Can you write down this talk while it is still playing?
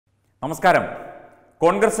നമസ്കാരം.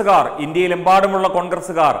 കോൺഗ്രസുകാർ, ഇന്ത്യയിലെമ്പാടുമുള്ള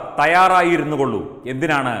കോൺഗ്രസുകാർ തയ്യാറായിരുന്നുകൊള്ളൂ.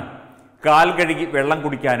 എന്തിനാണ്? കാൽ കഴുകി വെള്ളം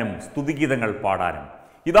കുടിക്കാനും സ്തുതിഗീതങ്ങൾ പാടാനും.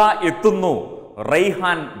 ഇതാ എത്തുന്നു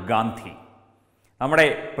റൈഹാൻ ഗാന്ധി. നമ്മുടെ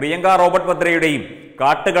പ്രിയങ്ക റോബർട്ട് വദ്രയുടെയും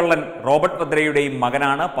കാട്ടുകള്ളൻ റോബർട്ട് വദ്രയുടെയും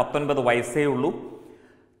മകനാണ്. 19 വയസ്സേ ഉള്ളൂ.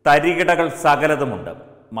 തരികിടകൾ സകലതുമുണ്ട്.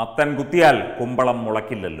 മത്തൻ കുത്തിയാൽ കുമ്പളം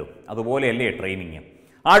മുളക്കില്ലല്ലോ, അതുപോലെയല്ലേ ട്രെയിനിങ്.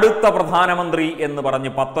 അടുത്ത പ്രധാനമന്ത്രി എന്ന് പറഞ്ഞ്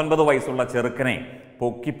 19 വയസ്സുള്ള ചെറുക്കനെ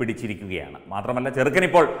പൊക്കിപ്പിടിച്ചിരിക്കുകയാണ്. മാത്രമല്ല,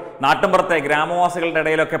 ചെറുക്കനിപ്പോൾ നാട്ടിൻപുറത്തെ ഗ്രാമവാസികളുടെ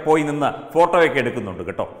ഇടയിലൊക്കെ പോയി നിന്ന് ഫോട്ടോയൊക്കെ എടുക്കുന്നുണ്ട്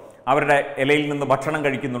കേട്ടോ. അവരുടെ ഇലയിൽ നിന്ന് ഭക്ഷണം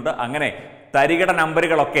കഴിക്കുന്നുണ്ട്. അങ്ങനെ തരികിട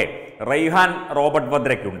നമ്പറുകളൊക്കെ റൈഹാൻ റോബർട്ട്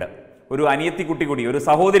വദ്രയ്ക്കുണ്ട്. ഒരു അനിയത്തിക്കുട്ടി കൂടി, ഒരു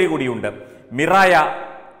സഹോദരി കൂടിയുണ്ട്.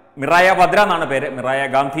 മിറായ വദ്ര എന്നാണ് പേര്. മിറായ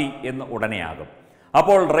ഗാന്ധി എന്ന് ഉടനെയാകും.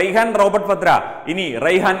 അപ്പോൾ റൈഹാൻ റോബർട്ട് വദ്ര ഇനി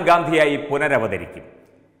റൈഹാൻ ഗാന്ധിയായി പുനരവതരിക്കും.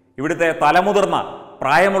 ഇവിടുത്തെ തലമുതിർന്ന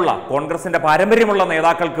പ്രായമുള്ള കോൺഗ്രസിന്റെ പാരമ്പര്യമുള്ള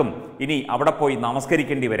നേതാക്കൾക്കും ഇനി അവിടെ പോയി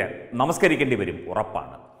നമസ്കരിക്കേണ്ടി വരും,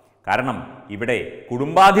 ഉറപ്പാണ്. കാരണം ഇവിടെ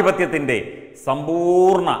കുടുംബാധിപത്യത്തിൻ്റെ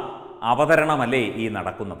സമ്പൂർണ്ണ അവതരണമല്ലേ ഈ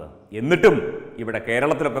നടക്കുന്നത്. എന്നിട്ടും ഇവിടെ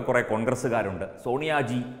കേരളത്തിലൊക്കെ കുറേ കോൺഗ്രസ്സുകാരുണ്ട്.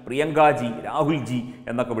 സോണിയാജി, പ്രിയങ്കാജി, രാഹുൽജി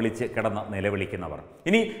എന്നൊക്കെ വിളിച്ച് കിടന്ന് നിലവിളിക്കുന്നവർ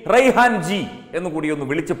ഇനി റൈഹാൻ ജി എന്നുകൂടി ഒന്ന്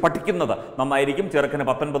വിളിച്ച് പഠിക്കുന്നത് നന്നായിരിക്കും. ചെറുക്കന്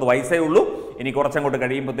 19 വയസ്സേ ഉള്ളൂ. ഇനി കുറച്ചങ്ങോട്ട്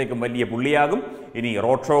കഴിയുമ്പോഴത്തേക്കും വലിയ പുള്ളിയാകും. ഇനി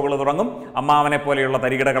റോഡ് ഷോകൾ തുടങ്ങും. അമ്മാവനെ പോലെയുള്ള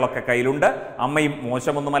തരികിടകളൊക്കെ കയ്യിലുണ്ട്. അമ്മയും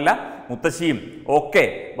മോശമൊന്നുമല്ല, മുത്തശ്ശിയും ഒക്കെ,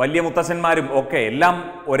 വലിയ മുത്തശ്ശന്മാരും ഒക്കെ എല്ലാം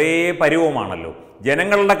ഒരേ പരുവമാണല്ലോ.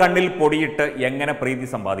 ജനങ്ങളുടെ കണ്ണിൽ പൊടിയിട്ട് എങ്ങനെ പ്രീതി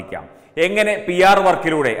സമ്പാദിക്കാം, എങ്ങനെ PR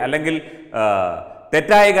വർക്കിലൂടെ അല്ലെങ്കിൽ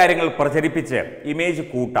തെറ്റായ കാര്യങ്ങൾ പ്രചരിപ്പിച്ച് ഇമേജ്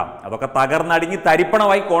കൂട്ടാം, അതൊക്കെ തകർന്നടിഞ്ഞ്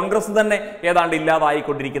തരിപ്പണമായി കോൺഗ്രസ് തന്നെ ഏതാണ്ട്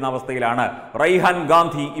ഇല്ലാതായിക്കൊണ്ടിരിക്കുന്ന അവസ്ഥയിലാണ് റൈഹാൻ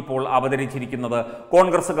ഗാന്ധി ഇപ്പോൾ അവതരിച്ചിരിക്കുന്നത്.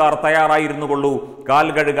 കോൺഗ്രസുകാർ തയ്യാറായിരുന്നുകൊള്ളൂ. കാൽ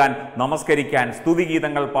കഴുകാൻ, നമസ്കരിക്കാൻ,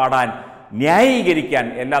 സ്തുതിഗീതങ്ങൾ പാടാൻ, ന്യായീകരിക്കാൻ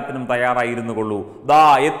എല്ലാത്തിനും തയ്യാറായിരുന്നുകൊള്ളൂ. ദാ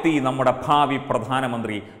എത്തി നമ്മുടെ ഭാവി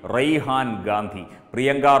പ്രധാനമന്ത്രി റൈഹാൻ ഗാന്ധി,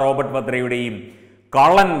 പ്രിയങ്ക റോബർട്ട് വദ്രയുടെയും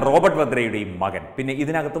കള്ളൻ റോബർട്ട് വദ്രയുടെയും മകൻ. പിന്നെ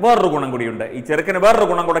ഇതിനകത്ത് വേറൊരു ഗുണം കൂടിയുണ്ട്. ഈ ചെറുക്കന് വേറൊരു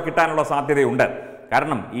ഗുണം കൂടെ കിട്ടാനുള്ള സാധ്യതയുണ്ട്.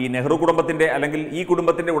 കാരണം ഈ നെഹ്റു കുടുംബത്തിൻ്റെ അല്ലെങ്കിൽ ഈ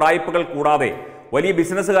കുടുംബത്തിൻ്റെ ഉടായ്പകൾ കൂടാതെ വലിയ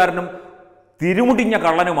ബിസിനസ്സുകാരനും തിരുമുടിഞ്ഞ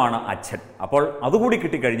കള്ളനുമാണ് അച്ഛൻ. അപ്പോൾ അതുകൂടി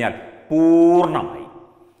കിട്ടിക്കഴിഞ്ഞാൽ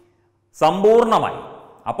സമ്പൂർണമായി.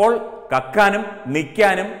 അപ്പോൾ കക്കാനും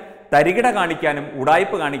നിൽക്കാനും തരികിട കാണിക്കാനും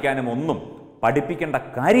ഉടായ്പ കാണിക്കാനും ഒന്നും പഠിപ്പിക്കേണ്ട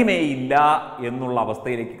കാര്യമേ ഇല്ല എന്നുള്ള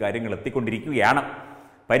അവസ്ഥയിലേക്ക് കാര്യങ്ങൾ എത്തിക്കൊണ്ടിരിക്കുകയാണ്.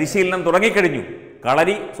 പരിശീലനം തുടങ്ങിക്കഴിഞ്ഞു.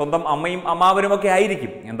 കളരി സ്വന്തം അമ്മയും അമ്മാവനുമൊക്കെ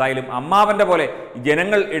ആയിരിക്കും. എന്തായാലും അമ്മാവൻ്റെ പോലെ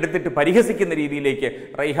ജനങ്ങൾ എടുത്തിട്ട് പരിഹസിക്കുന്ന രീതിയിലേക്ക്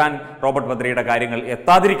റൈഹാൻ റോബർട്ട് വദ്രയുടെ കാര്യങ്ങൾ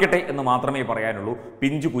എത്താതിരിക്കട്ടെ എന്ന് മാത്രമേ പറയാനുള്ളൂ.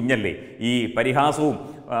 പിഞ്ചു കുഞ്ഞല്ലേ, ഈ പരിഹാസവും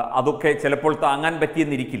അതൊക്കെ ചിലപ്പോൾ താങ്ങാൻ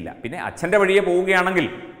പറ്റിയെന്നിരിക്കില്ല. പിന്നെ അച്ഛൻ്റെ വഴിയെ പോവുകയാണെങ്കിൽ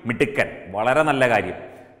മിടുക്കൻ, വളരെ നല്ല കാര്യം.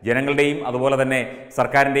 ജനങ്ങളുടെയും അതുപോലെ തന്നെ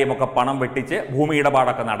സർക്കാരിൻ്റെയും ഒക്കെ പണം വെട്ടിച്ച് ഭൂമി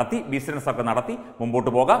ഇടപാടൊക്കെ നടത്തി, ബിസിനസ്സൊക്കെ നടത്തി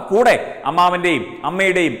മുമ്പോട്ട് പോകാം. കൂടെ അമ്മാവൻ്റെയും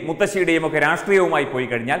അമ്മയുടെയും മുത്തശ്ശിയുടെയും ഒക്കെ രാഷ്ട്രീയവുമായി പോയി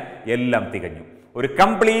കഴിഞ്ഞാൽ എല്ലാം തികഞ്ഞു. ഒരു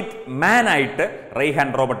കംപ്ലീറ്റ് മാനായിട്ട് റൈഹാൻ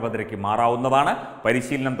റോബർട്ട് വദ്രയ്ക്ക് മാറാവുന്നതാണ്.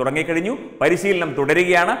 പരിശീലനം തുടങ്ങിക്കഴിഞ്ഞു, പരിശീലനം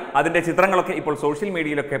തുടരുകയാണ്. അതിൻ്റെ ചിത്രങ്ങളൊക്കെ ഇപ്പോൾ സോഷ്യൽ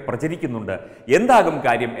മീഡിയയിലൊക്കെ പ്രചരിക്കുന്നുണ്ട്. എന്താകും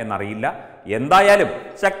കാര്യം എന്നറിയില്ല. എന്തായാലും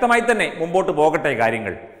ശക്തമായി തന്നെ മുമ്പോട്ട് പോകട്ടെ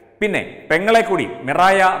കാര്യങ്ങൾ. പിന്നെ പെങ്ങളെ കൂടി,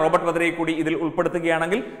 മിറായ റോബർട്ട് വദ്രയെ കൂടി ഇതിൽ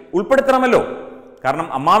ഉൾപ്പെടുത്തുകയാണെങ്കിൽ ഉൾപ്പെടുത്തണമല്ലോ. കാരണം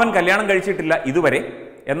അമ്മാവൻ കല്യാണം കഴിച്ചിട്ടില്ല ഇതുവരെ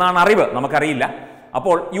എന്നാണ് അറിവ്, നമുക്കറിയില്ല.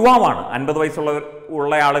 അപ്പോൾ യുവാവാണ്. 50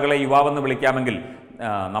 വയസ്സുള്ള ആളുകളെ യുവാവെന്ന് വിളിക്കാമെങ്കിൽ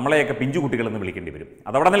നമ്മളെയൊക്കെ പിഞ്ചുകുട്ടികളെന്ന് വിളിക്കേണ്ടി വരും.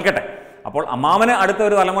 അതവിടെ നിൽക്കട്ടെ. അപ്പോൾ അമ്മാവന് അടുത്ത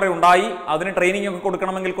ഒരു തലമുറ ഉണ്ടായി അതിന് ട്രെയിനിങ് ഒക്കെ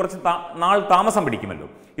കൊടുക്കണമെങ്കിൽ കുറച്ച് നാൾ താമസം പിടിക്കുമല്ലോ.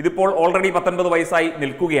 ഇതിപ്പോൾ ഓൾറെഡി 19 വയസ്സായി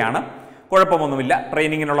നിൽക്കുകയാണ്. കുഴപ്പമൊന്നുമില്ല.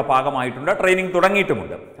 ട്രെയിനിങ്ങിനുള്ള പാകമായിട്ടുണ്ട്. ട്രെയിനിങ്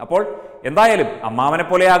തുടങ്ങിയിട്ടുമുണ്ട്. അപ്പോൾ എന്തായാലും അമ്മാവനെ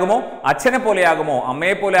പോലെ ആകുമോ, അച്ഛനെ പോലെ ആകുമോ,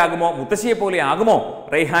 അമ്മയെ പോലെ ആകുമോ, മുത്തശ്ശിയെ പോലെ ആകുമോ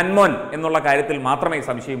റൈഹാൻ മോൻ എന്നുള്ള കാര്യത്തിൽ മാത്രമേ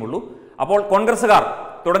സംശയമുള്ളൂ. അപ്പോൾ കോൺഗ്രസുകാർ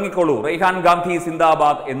തുടങ്ങിക്കോളൂ. റൈഹാൻ ഗാന്ധി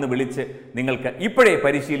സിന്ദാബാദ് എന്ന് വിളിച്ച് നിങ്ങൾക്ക് ഇപ്പോഴേ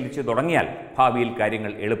പരിശീലിച്ച് തുടങ്ങിയാൽ ഭാവിയിൽ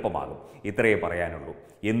കാര്യങ്ങൾ എളുപ്പമാകും. ഇത്രയേ പറയാനുള്ളൂ.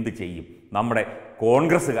 എന്ത് ചെയ്യും നമ്മുടെ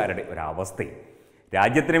കോൺഗ്രസ്സുകാരുടെ ഒരവസ്ഥയും.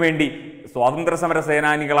 രാജ്യത്തിന് വേണ്ടി സ്വാതന്ത്ര്യ സമര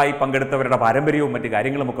സേനാനികളായി പങ്കെടുത്തവരുടെ പാരമ്പര്യവും മറ്റു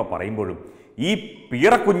കാര്യങ്ങളുമൊക്കെ പറയുമ്പോഴും ഈ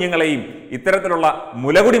പീറക്കുഞ്ഞുങ്ങളെയും ഇത്തരത്തിലുള്ള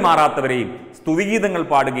മുലകുടി മാറാത്തവരെയും സ്തുതിഗീതങ്ങൾ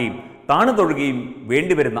പാടുകയും താണു തൊഴുകയും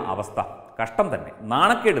വേണ്ടിവരുന്ന അവസ്ഥ കഷ്ടം തന്നെ,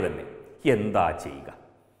 നാണക്കേട് തന്നെ. എന്താ ചെയ്യുക?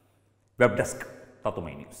 വെബ് ഡെസ്ക്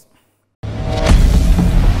തത്വമൈ ന്യൂസ്.